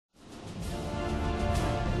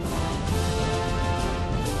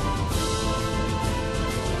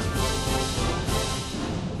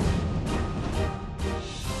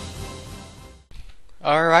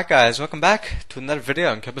Alright guys, welcome back to another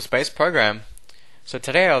video on Kerbal Space Program. So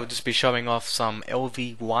today I'll just be showing off some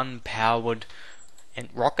LV-1 powered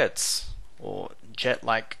rockets or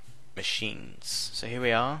jet-like machines. So here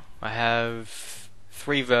we are. I have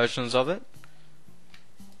 3 versions of it.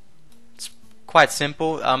 It's quite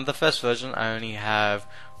simple. The first version I only have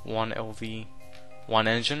one LV-1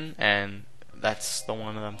 engine, and that's the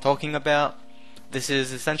one that I'm talking about. This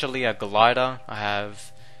is essentially a glider. I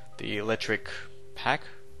have the electric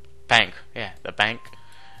bank, the bank,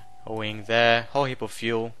 a wing there, whole heap of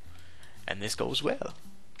fuel, and this goes well.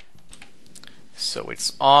 So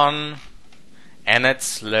it's on, and it's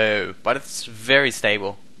slow, but it's very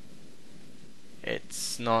stable.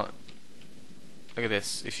 It's not, look at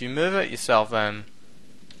this, if you move it yourself then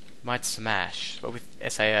it might smash, but with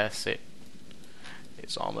SAS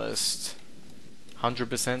it's almost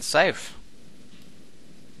 100% safe.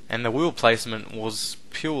 And the wheel placement was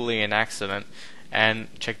purely an accident. And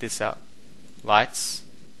check this out. Lights.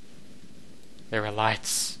 There are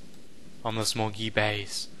lights on the smoggy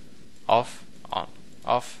bays. Off, on,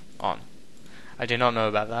 off, on. I did not know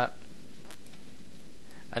about that.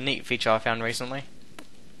 A neat feature I found recently.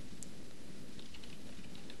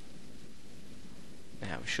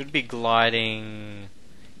 Now we should be gliding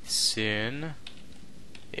soon.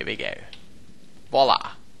 Here we go.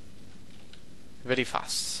 Voila! Very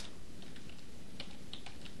fast.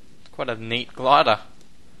 Quite a neat glider.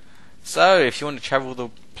 So if you want to travel the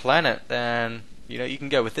planet, then you can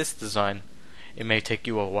go with this design. It may take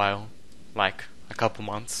you a while, like a couple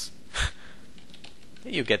months.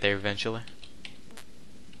 You'll get there eventually.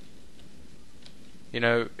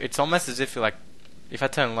 It's almost as if you're like, if I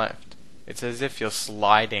turn left, it's as if you're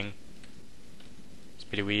sliding. It's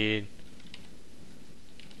pretty weird.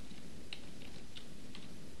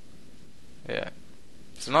 Yeah,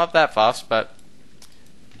 it's not that fast, but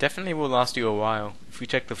definitely will last you a while. If we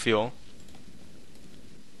check the fuel,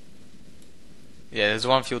 yeah, there's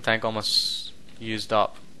one fuel tank almost used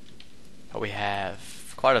up, but we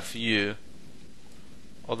have quite a few,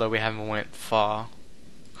 although we haven't went far.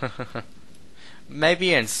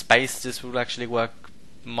 Maybe in space this would actually work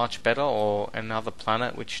much better, or another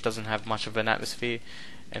planet which doesn't have much of an atmosphere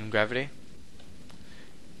and gravity.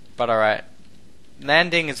 But alright,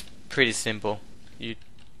 landing is pretty simple. You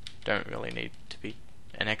don't really need to be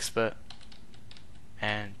an expert,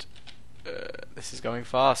 and this is going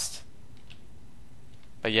fast,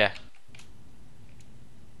 but yeah,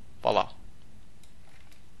 voila,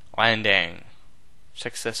 landing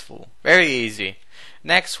successful, very easy.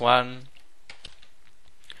 Next one.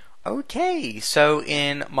 Okay, so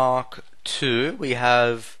in Mark II we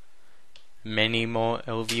have many more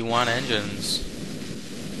LV-1 engines.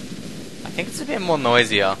 I think it's a bit more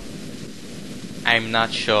noisier. I'm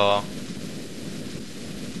not sure.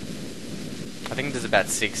 I think there's about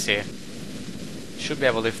 6 here. Should be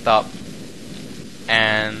able to lift up.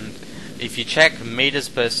 And if you check meters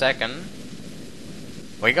per second,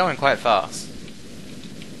 we're going quite fast.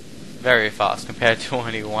 Very fast compared to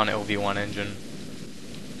only one LV-1 engine.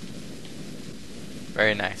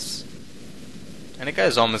 Very nice. And it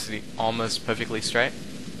goes almost perfectly straight.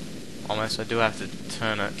 Almost. I do have to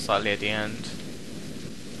turn it slightly at the end.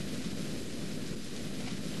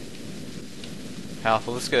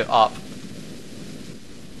 Powerful. Let's go up.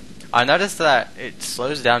 I noticed that it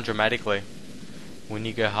slows down dramatically when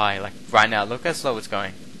you go high. Like right now, look how slow it's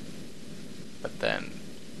going. But then,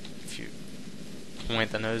 if you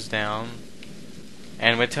point the nose down,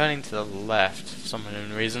 and we're turning to the left for some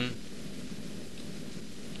unknown reason.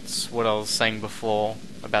 It's what I was saying before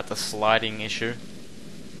about the sliding issue.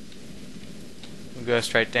 We'll go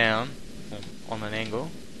straight down on an angle,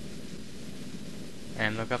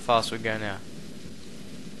 and look how fast we go now.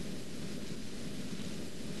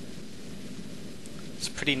 It's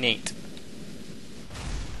pretty neat.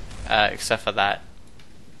 Except for that.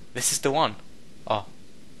 This is the one. Oh.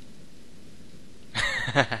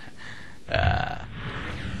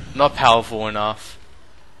 Not powerful enough.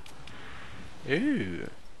 Ooh.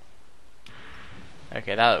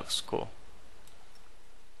 Okay, that looks cool.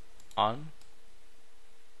 On.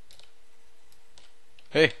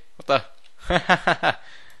 Hey, what the?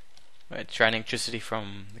 We're draining electricity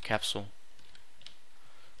from the capsule.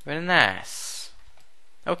 Very nice.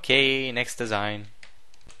 Okay, next design.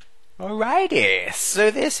 Alrighty,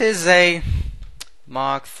 so this is a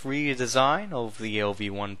Mark III design of the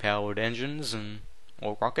LV-1 powered engines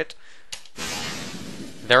or rocket.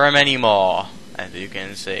 There are many more, as you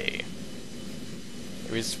can see.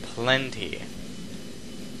 There is plenty.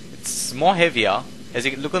 It's more heavier. As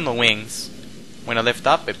you can look on the wings, when I lift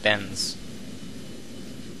up, it bends.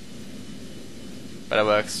 but it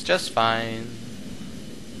works just fine.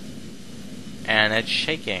 and it's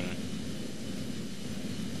shaking.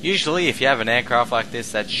 Usually if you have an aircraft like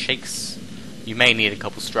this that shakes, you may need a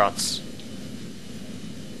couple struts.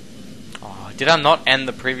 Oh, did I not end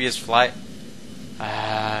the previous flight?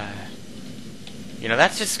 You know,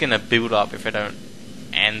 that's just gonna build up if I don't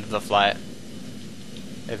end the flight,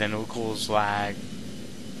 and then it'll cause lag.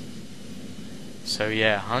 So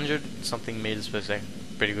yeah, 100 something meters per second,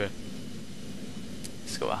 pretty good.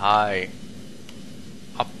 Let's go high.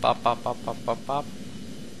 Up, up, up, up, up, up, up.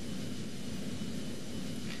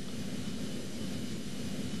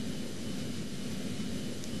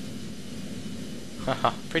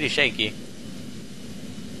 Haha, pretty shaky.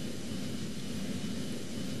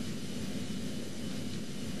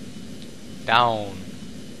 Down.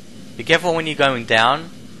 Be careful when you're going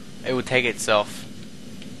down, it will take itself.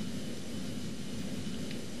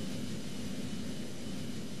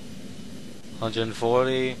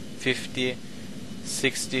 $140, $50,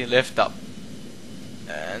 $60, left up.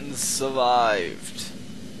 And survived.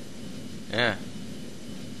 Yeah.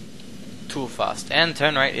 Too fast. And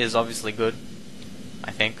turn rate is obviously good,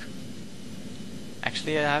 I think.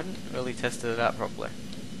 Actually, I haven't really tested it out properly.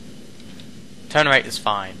 Turn rate is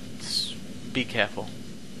fine. Just be careful.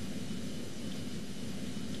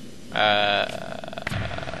 That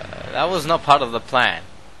was not part of the plan.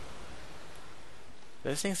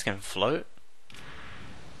 Those things can float?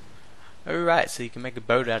 Oh right, so you can make a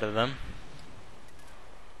boat out of them.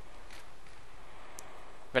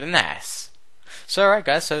 Very nice. So alright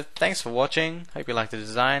guys, so thanks for watching. Hope you liked the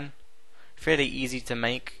design. Fairly easy to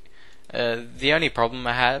make. The only problem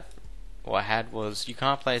I had was you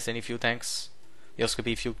can't place any fuel tanks, the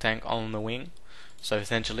LSKP fuel tank on the wing. So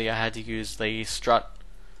essentially I had to use the strut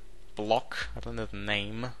block, I don't know the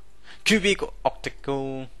name. Cubic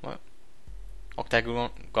octagonal.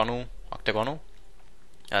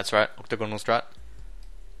 That's right, octagonal strut.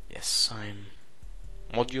 Yes, I'm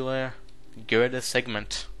modular girder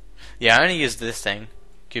segment. Yeah, I only used this thing,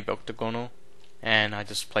 cubic octagonal, and I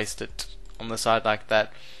just placed it on the side like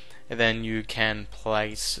that. And then you can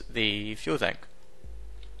place the fuel tank.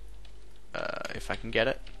 If I can get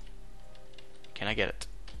it. Can I get it?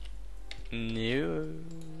 No.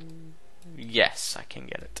 Yes, I can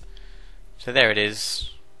get it. So there it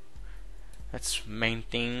is. That's main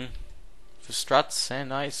thing for struts,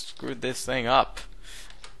 and I screwed this thing up.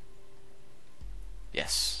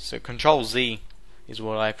 Yes, so Control Z is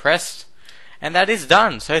what I pressed, and that is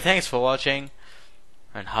done. So thanks for watching,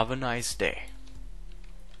 and have a nice day.